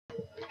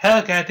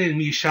Hello guys, it's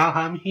me, Sean.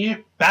 I'm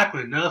here, back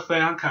with another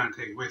flareon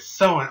content with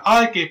someone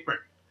I get break.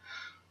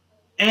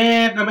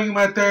 And I'm making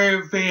my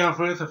third video on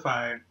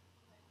verlisify.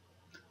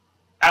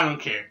 I don't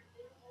care.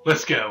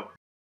 Let's go.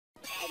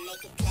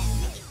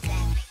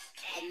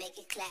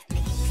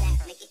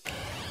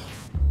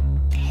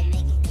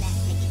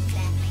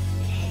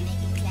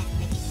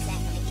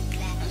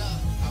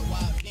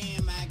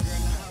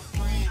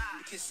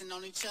 Kissing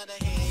on each other,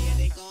 hey, yeah,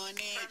 they going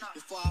in.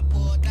 Before I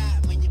pulled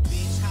out, when your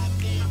bitch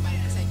hopped in, about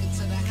to take her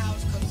to the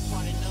house, cause the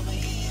party never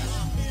ends.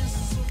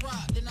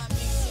 Then I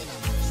mix it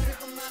up.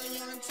 Strip a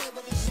molly on the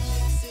table, then she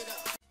mix it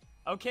up.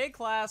 Okay,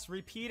 class,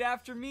 repeat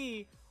after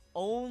me.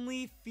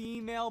 Only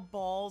female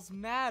balls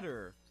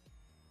matter.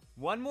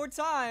 One more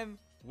time,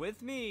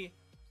 with me.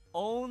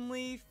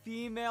 Only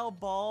female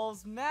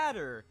balls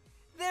matter.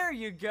 There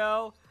you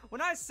go.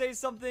 When I say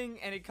something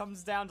and it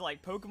comes down to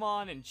like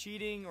Pokemon and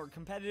cheating or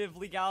competitive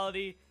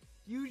legality,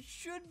 you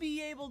should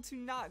be able to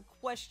not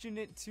question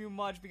it too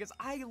much because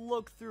I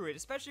look through it,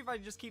 especially if I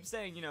just keep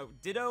saying, you know,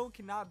 Ditto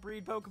cannot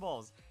breed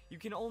Pokeballs. You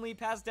can only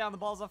pass down the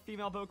balls off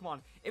female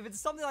Pokemon. If it's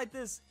something like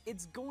this,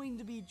 it's going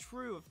to be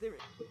true.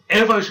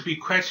 Everyone should be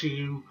questioning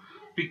you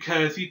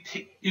because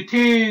you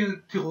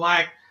tend to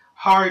lack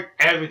hard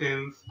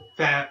evidence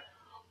that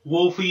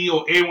Wolfie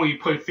or anyone you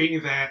put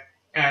fingers at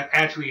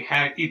actually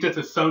had. It's just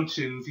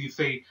assumptions. You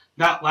say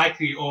not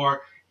likely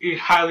or it's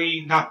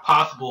highly not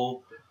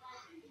possible.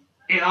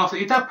 And also,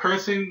 if that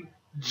person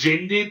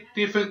gendered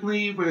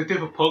differently with a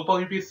different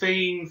Pokeball, you'd be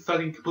saying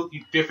something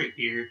completely different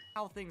here.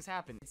 How things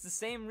happen. It's the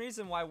same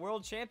reason why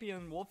world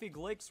champion Wolfie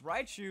Glick's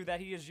Raichu that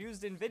he has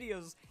used in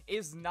videos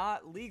is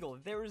not legal.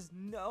 There is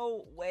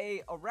no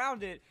way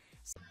around it.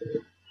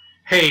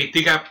 Hey,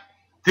 they got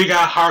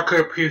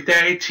hardcore proof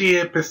that he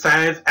cheated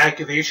besides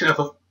accusation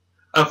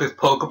of his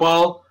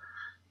Pokeball?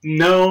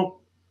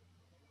 No,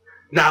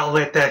 not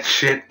let that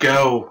shit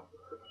go.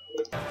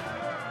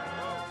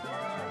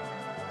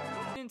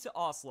 Into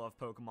Oslov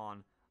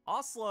Pokemon.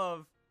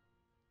 Oslov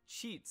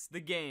cheats the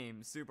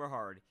game super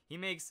hard. He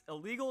makes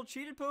illegal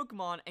cheated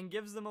Pokemon and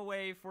gives them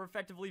away for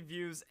effectively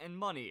views and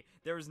money.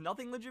 There is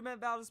nothing legitimate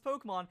about his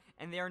Pokemon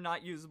and they are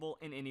not usable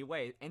in any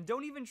way. And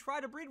don't even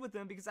try to breed with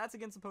them because that's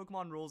against the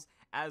Pokemon rules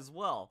as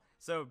well.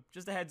 So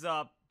just a heads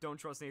up, don't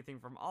trust anything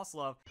from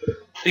Oslov.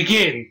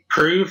 Again,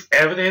 proof,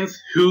 evidence,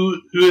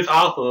 who is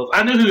Oslov?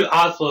 I know who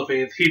Oslov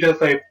is. He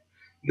does like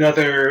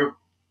another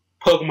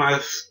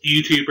Pokemon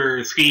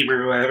YouTuber,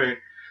 schemer, or whatever.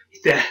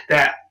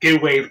 That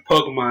giveaways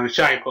Pokemon,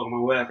 shiny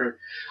Pokemon, whatever.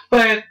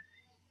 But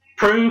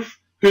proof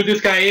who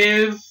this guy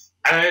is,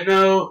 I don't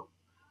know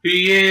who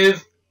he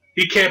is.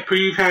 He can't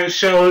prove how to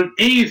show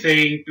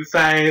anything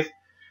besides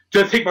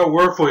just take my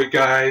word for it,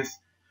 guys.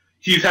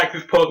 He's hacked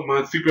his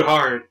Pokemon super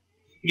hard.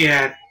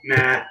 Yeah,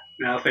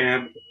 no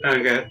fam.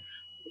 Okay.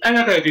 I'm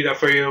not gonna do that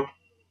for you.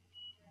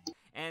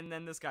 And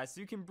then this guy,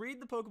 so you can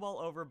breed the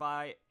Pokeball over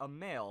by a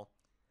male.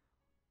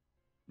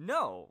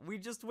 No, we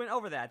just went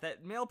over that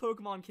male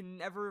Pokemon can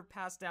never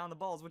pass down the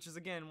balls, which is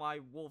again why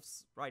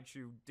Wolf's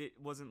Raichu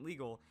wasn't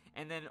legal.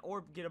 And then,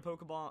 or get a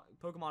Pokemon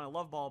a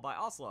Love Ball by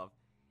Oslov.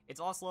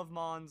 It's Oslov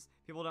Mons,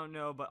 people don't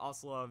know, but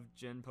Oslov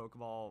Gen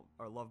Pokeball,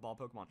 or Love Ball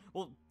Pokemon.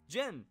 Well,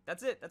 Gen,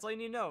 that's it, that's all you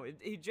need to know.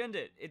 He genned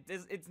it.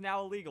 It's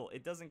now illegal.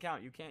 It doesn't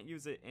count. You can't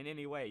use it in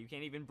any way. You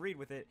can't even breed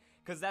with it,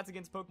 because that's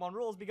against Pokemon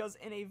rules, because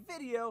in a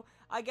video,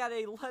 I got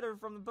a letter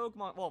from the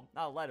Pokemon, well,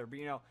 not a letter, but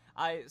you know,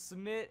 I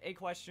submit a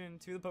question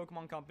to the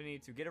Pokemon company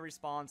to get a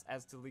response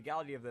as to the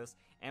legality of this,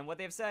 and what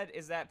they've said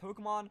is that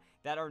Pokemon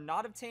that are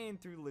not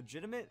obtained through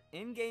legitimate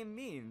in-game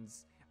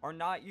means are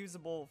not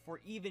usable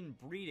for even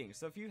breeding.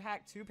 So if you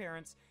hack two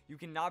parents, you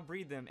cannot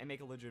breed them and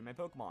make a legitimate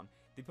Pokemon.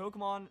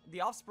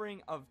 The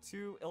offspring of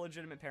two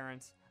illegitimate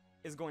parents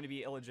is going to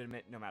be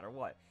illegitimate no matter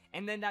what.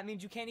 And then that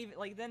means you can't even,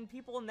 like, then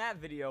people in that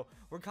video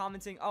were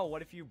commenting, oh,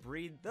 what if you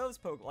breed those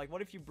Pokemon, like,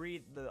 what if you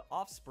breed the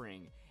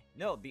offspring?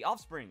 No, the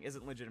offspring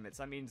isn't legitimate,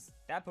 so that means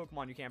that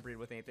Pokemon you can't breed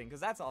with anything, because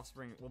that's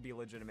offspring will be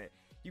legitimate.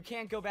 You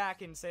can't go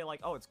back and say,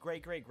 like, oh, it's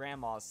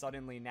great-great-grandma's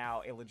suddenly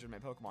now a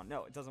legitimate Pokemon.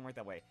 No, it doesn't work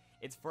that way.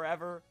 It's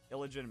forever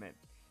illegitimate.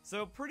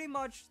 So pretty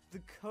much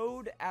the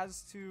code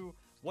as to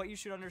what you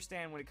should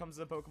understand when it comes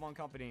to the Pokemon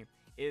Company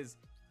is,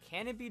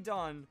 can it be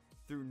done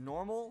through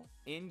normal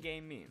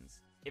in-game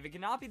means? If it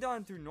cannot be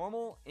done through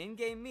normal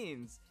in-game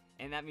means,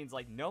 and that means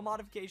like no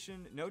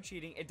modification, no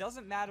cheating, it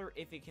doesn't matter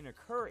if it can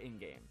occur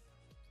in-game.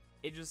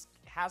 It just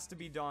has to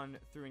be done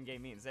through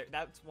in-game means.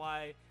 That's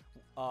why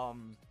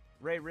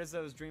Ray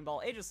Rizzo's Dream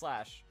Ball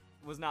Aegislash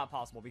was not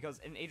possible, because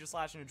an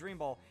Aegislash and a Dream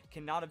Ball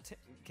cannot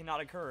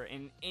occur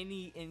in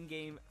any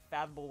in-game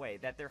fathomable way.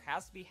 That there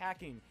has to be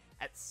hacking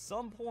at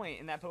some point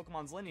in that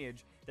Pokemon's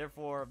lineage,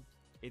 therefore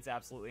it's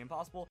absolutely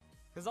impossible.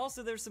 Because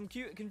also there's some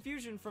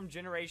confusion from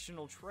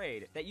generational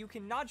trade, that you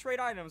cannot trade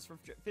items from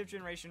 5th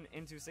generation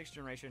into 6th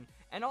generation,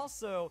 and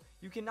also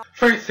you cannot—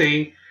 First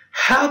thing,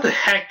 how the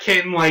heck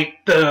can like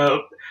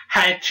the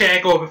hack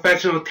check or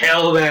professional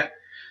tell that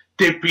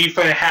they breed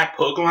for a hack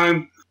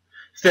Pokemon?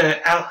 It's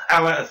the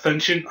outlet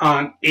assumption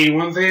on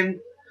anyone's end.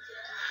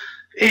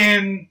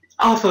 And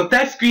Also,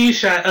 that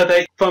screenshot of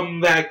that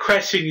from that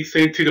question you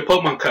sent to the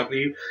Pokemon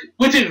Company,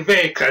 which is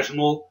very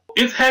questionable,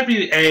 it's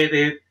heavily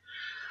edited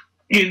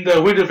in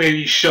the window where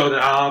you showed it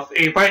off,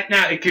 and right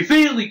now it's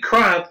conveniently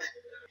cropped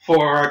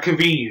for our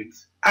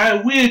convenience.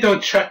 I really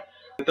don't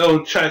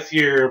trust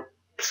your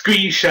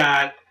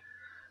screenshot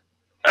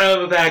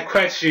of that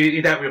question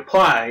in that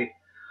reply.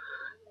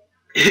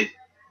 And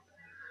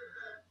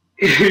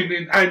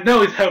I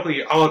know it's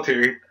heavily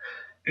altered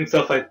and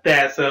stuff like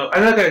that, so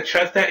I'm not gonna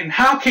trust that. And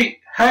how can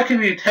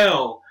they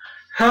tell?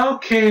 How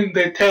can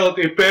they tell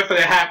they're better for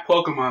the hat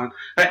Pokemon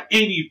at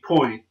any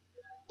point?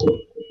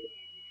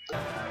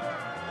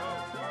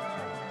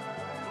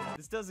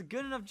 This does a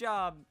good enough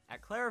job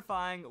at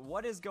clarifying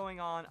what is going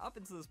on up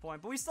until this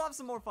point, but we still have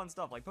some more fun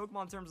stuff like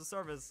Pokemon Terms of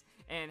Service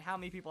and how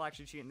many people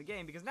actually cheat in the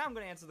game, because now I'm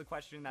going to answer the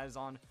question that is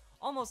on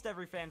almost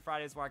every Fan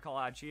Fridays where I call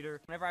out a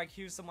cheater. Whenever I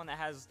accuse someone that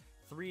has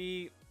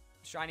 3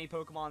 shiny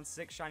Pokemon,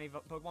 6 shiny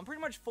Pokemon,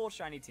 pretty much full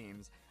shiny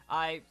teams,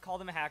 I call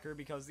them a hacker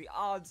because the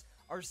odds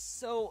are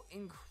so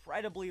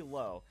incredibly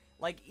low.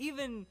 Like,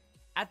 even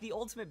at the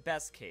ultimate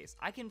best case,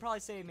 I can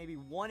probably say maybe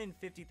 1 in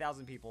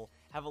 50,000 people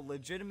have a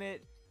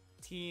legitimate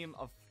team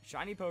of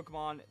shiny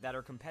Pokemon that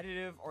are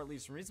competitive, or at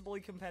least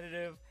reasonably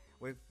competitive,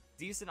 with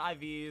decent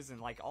IVs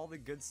and like all the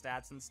good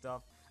stats and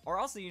stuff, or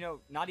also, you know,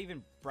 not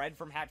even bred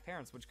from hatched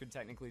parents, which could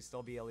technically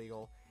still be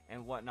illegal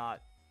and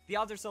whatnot. The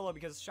odds are so low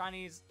because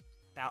shinies,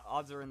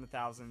 odds are in the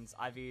thousands,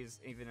 IVs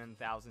even in the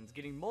thousands.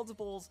 Getting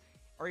multiples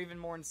or even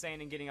more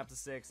insane and getting up to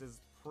 6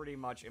 is pretty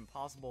much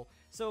impossible.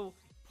 So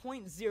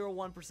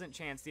 0.01%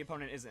 chance the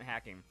opponent isn't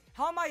hacking.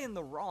 How am I in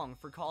the wrong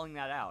for calling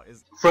that out?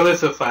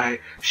 Verlisify.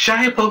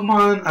 Shiny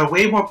Pokemon are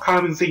way more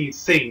common than you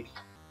think,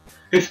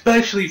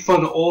 especially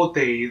from the old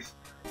days.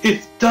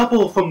 It's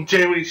double from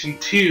Generation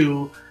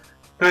 2,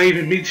 not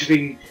even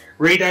mentioning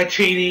radar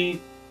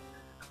cheating,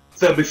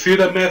 the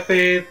Masuda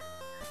method,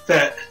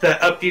 the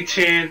upgrade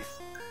chance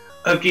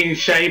of getting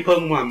shiny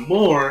Pokemon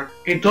more,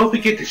 and don't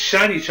forget the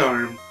shiny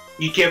charm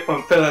you get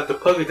from filling out the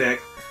Pokedex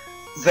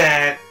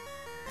that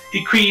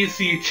increase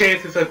the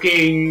chances of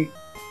getting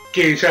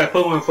shiny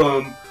Pokemon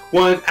from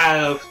 1 out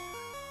of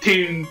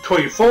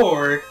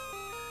 224.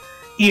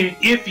 Even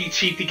if you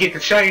cheat to get the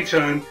shiny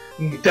charm,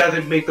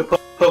 doesn't make the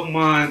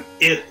Pokemon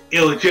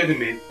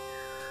illegitimate.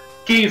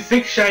 Getting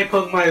 6 shiny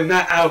Pokemon is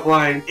not out of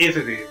line,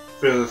 isn't it,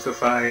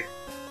 Verlisify?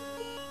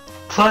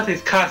 Plus,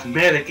 it's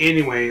cosmetic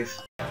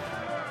anyways.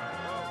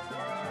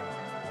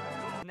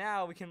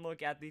 Now we can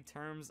look at the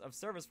terms of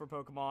service for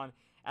Pokemon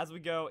as we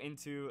go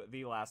into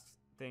the last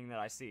thing that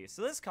I see.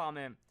 So this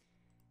comment,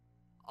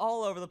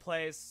 all over the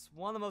place,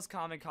 one of the most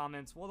common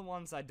comments, one of the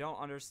ones I don't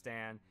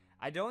understand.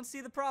 I don't see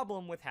the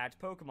problem with hatched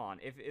Pokemon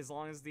as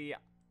long as the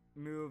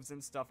moves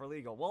and stuff are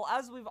legal. Well,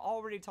 as we've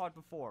already talked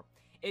before,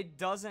 it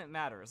doesn't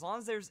matter. As long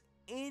as there's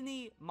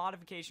any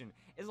modification,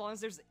 as long as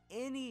there's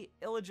any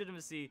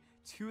illegitimacy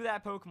to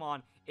that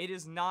Pokemon, it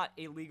is not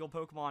a legal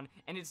Pokemon,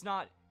 and it's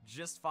not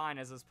just fine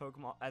as this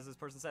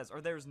person says,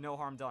 or there's no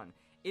harm done.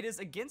 It is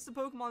against the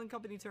Pokemon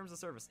Company terms of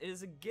service. It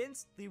is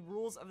against the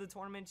rules of the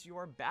tournament you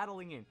are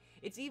battling in.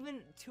 It's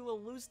even to a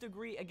loose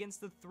degree against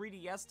the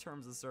 3DS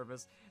terms of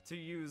service to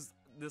use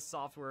this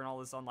software and all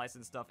this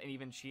unlicensed stuff and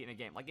even cheat in a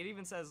game. Like, it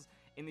even says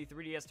in the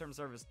 3DS terms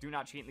of service, do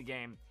not cheat in the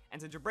game.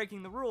 And since you're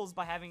breaking the rules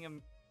by having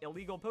an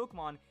illegal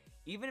Pokemon,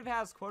 even if it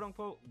has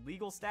quote-unquote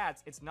legal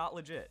stats, it's not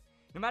legit.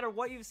 No matter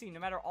what you've seen, no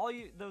matter all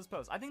those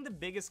posts, I think the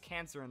biggest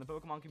cancer in the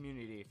Pokemon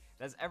community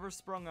that's ever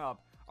sprung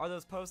up are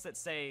those posts that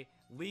say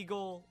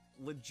legal,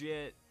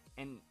 legit,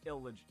 and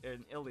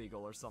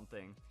illegal or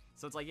something.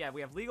 So it's like, yeah,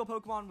 we have legal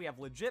Pokemon, we have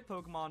legit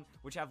Pokemon,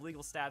 which have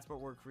legal stats but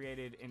were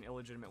created in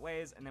illegitimate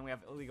ways, and then we have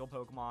illegal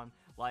Pokemon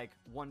like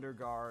Wonder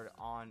Guard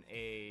on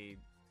a...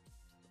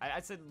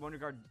 I said Wonder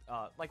Guard,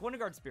 like Wonder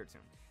Guard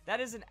Spiritomb.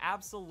 That is an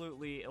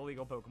absolutely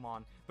illegal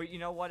Pokemon, but you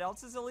know what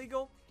else is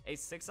illegal? A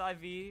 6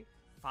 IV...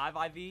 5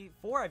 IV,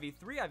 4 IV,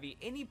 3 IV,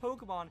 any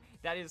Pokemon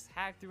that is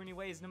hacked through any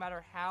ways, no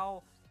matter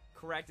how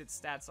correct its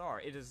stats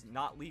are, it is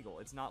not legal.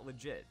 It's not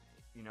legit.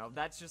 You know,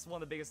 that's just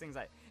one of the biggest things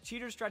that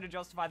cheaters try to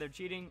justify their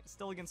cheating,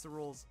 still against the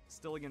rules,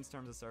 still against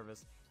terms of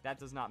service. That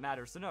does not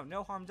matter. So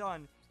no harm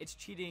done. It's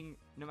cheating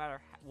no matter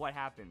what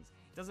happens.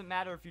 It doesn't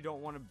matter if you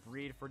don't want to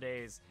breed for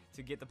days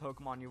to get the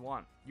Pokemon you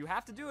want. You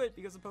have to do it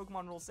because the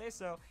Pokemon rules say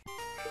so.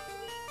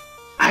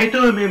 I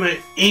don't remember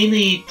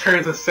any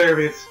terms of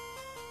service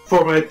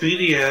for my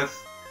 3DS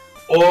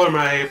or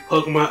my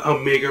Pokemon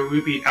Omega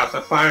Ruby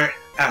Alpha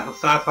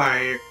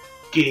Sapphire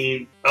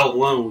game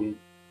alone.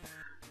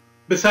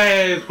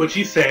 Besides what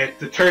you said,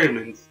 the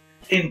tournaments.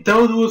 And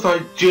those rules are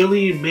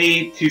generally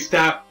made to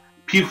stop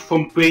people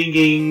from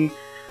bringing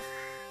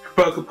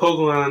broken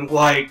Pokemon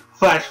like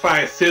Flash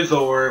Fire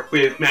Scizor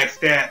with max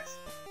stats.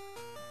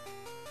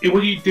 And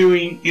what you're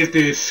doing is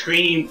the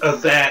scream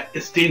of that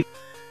extension.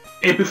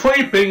 And before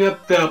you bring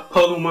up the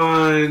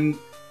Pokemon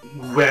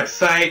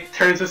website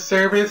terms of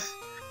service,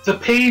 the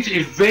page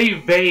is very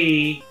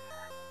vague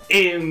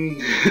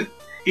and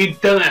it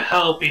doesn't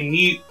help, and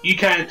you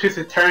kind of twist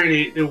and turn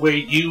it the way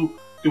you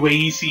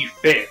see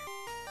fit.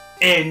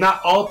 And not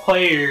all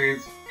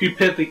players who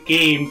play the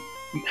game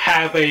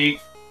have a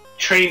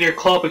trainer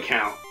club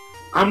account.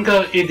 I'm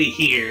gonna end it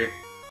here.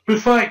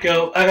 Before I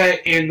go,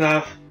 I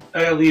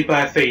gotta leave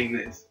by saying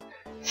this.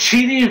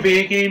 Cheating in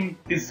video game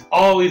is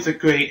always a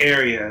gray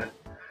area.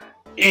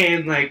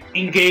 And like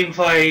in games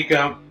like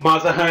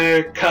Monster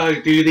Hunter, Call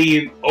of Duty,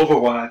 and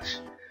Overwatch,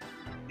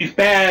 it's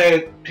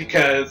bad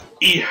because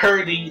it's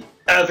hurting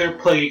other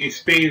player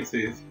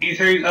experiences. It's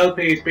hurting other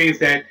player experiences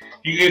that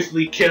you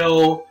usually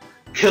kill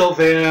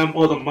them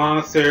or the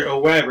monster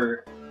or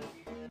whatever.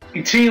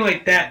 And cheating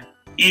like that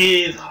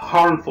is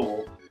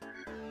harmful.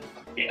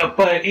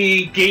 But in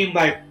a game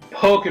like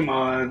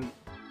Pokemon,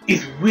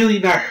 it's really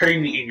not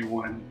hurting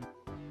anyone.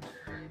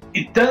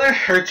 It doesn't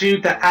hurt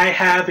you that I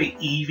have an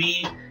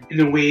Eevee in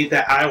the way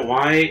that I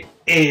want it,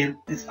 and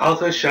it's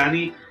also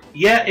shiny.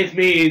 Yeah, it's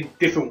made in a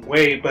different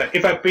way, but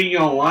if I bring it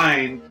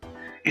online,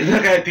 it's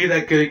not gonna do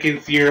that good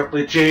against your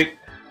legit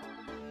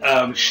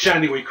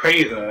shiny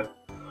Rayquaza.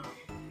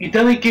 It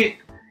doesn't get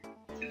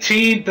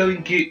cheating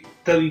doesn't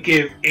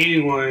give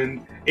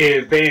anyone an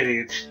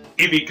advantage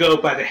if you go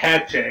by the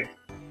hat check.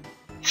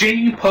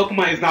 Cheating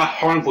Pokemon is not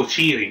harmful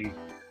cheating.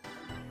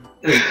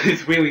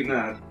 It's really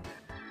not.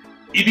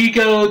 If you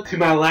go to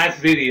my last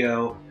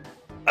video,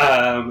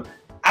 I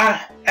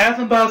asked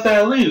about that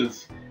I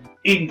lose.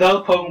 In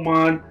those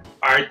Pokemon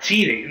are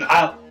cheating.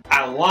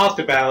 I lost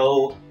the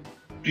battle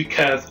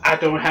because I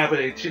don't have an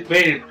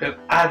advantage because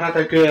I'm not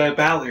that good at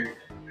Battler.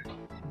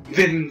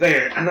 Then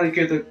there, I'm not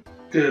good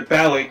at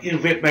Battler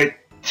even with my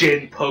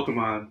Gen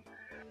Pokemon.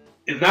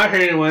 It's not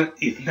hurting anyone,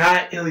 it's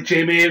not a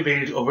legitimate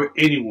advantage over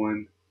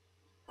anyone.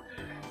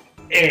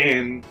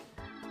 And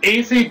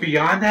anything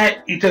beyond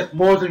that, it just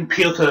more than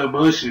appeals to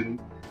emotion.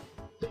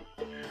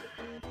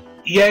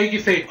 Yeah, you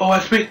can say, oh, I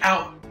spent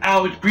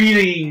hours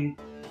breeding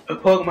a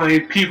Pokemon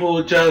and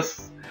people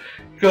just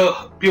get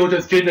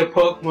the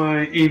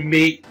Pokemon and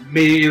made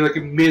it in like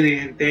a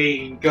minute and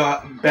day and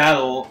got in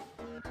battle.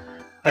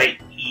 Like,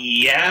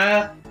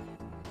 yeah,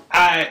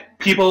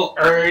 people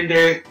earn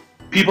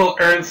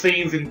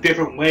things in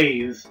different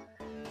ways.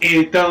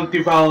 It doesn't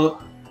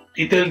develop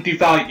your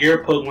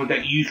Pokemon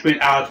that you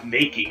spent hours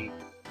making.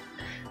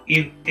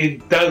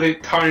 It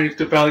doesn't tarnish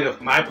the value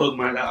of my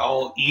Pokemon at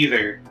all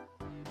either.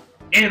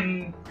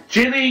 And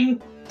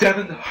ginning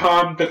doesn't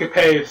harm the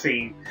competitive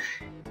scene.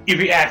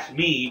 If you ask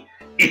me,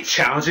 it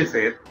challenges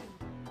it.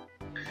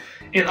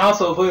 And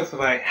also,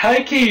 verlisify, how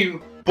can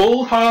you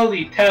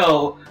bold-heartedly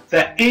tell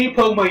that any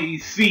Pokemon you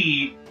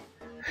see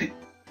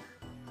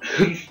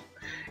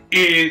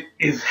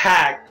is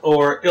hacked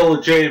or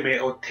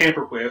illegitimate or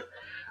tampered with?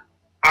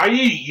 Are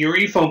you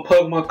Yuri from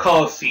Pokemon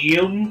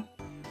Coliseum?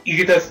 You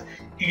can just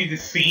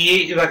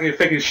see it like a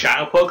freaking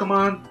shadow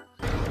Pokemon?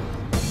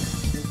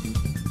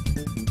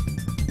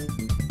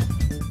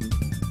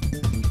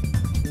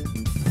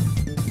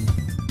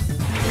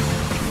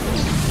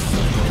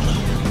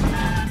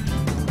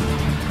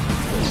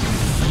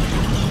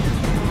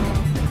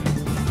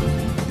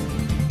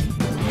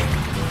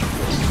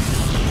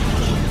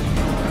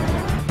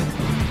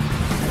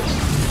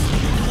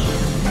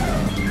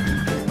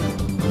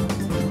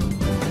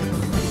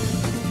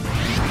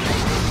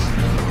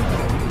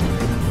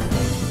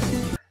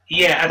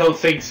 Yeah, I don't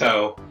think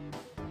so.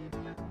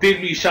 This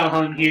is me,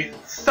 Sean here,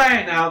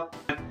 signing out,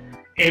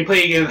 and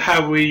play again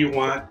however you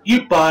want.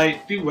 You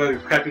buy, do whatever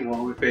crap you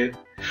want with it.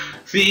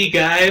 See you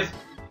guys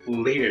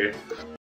later.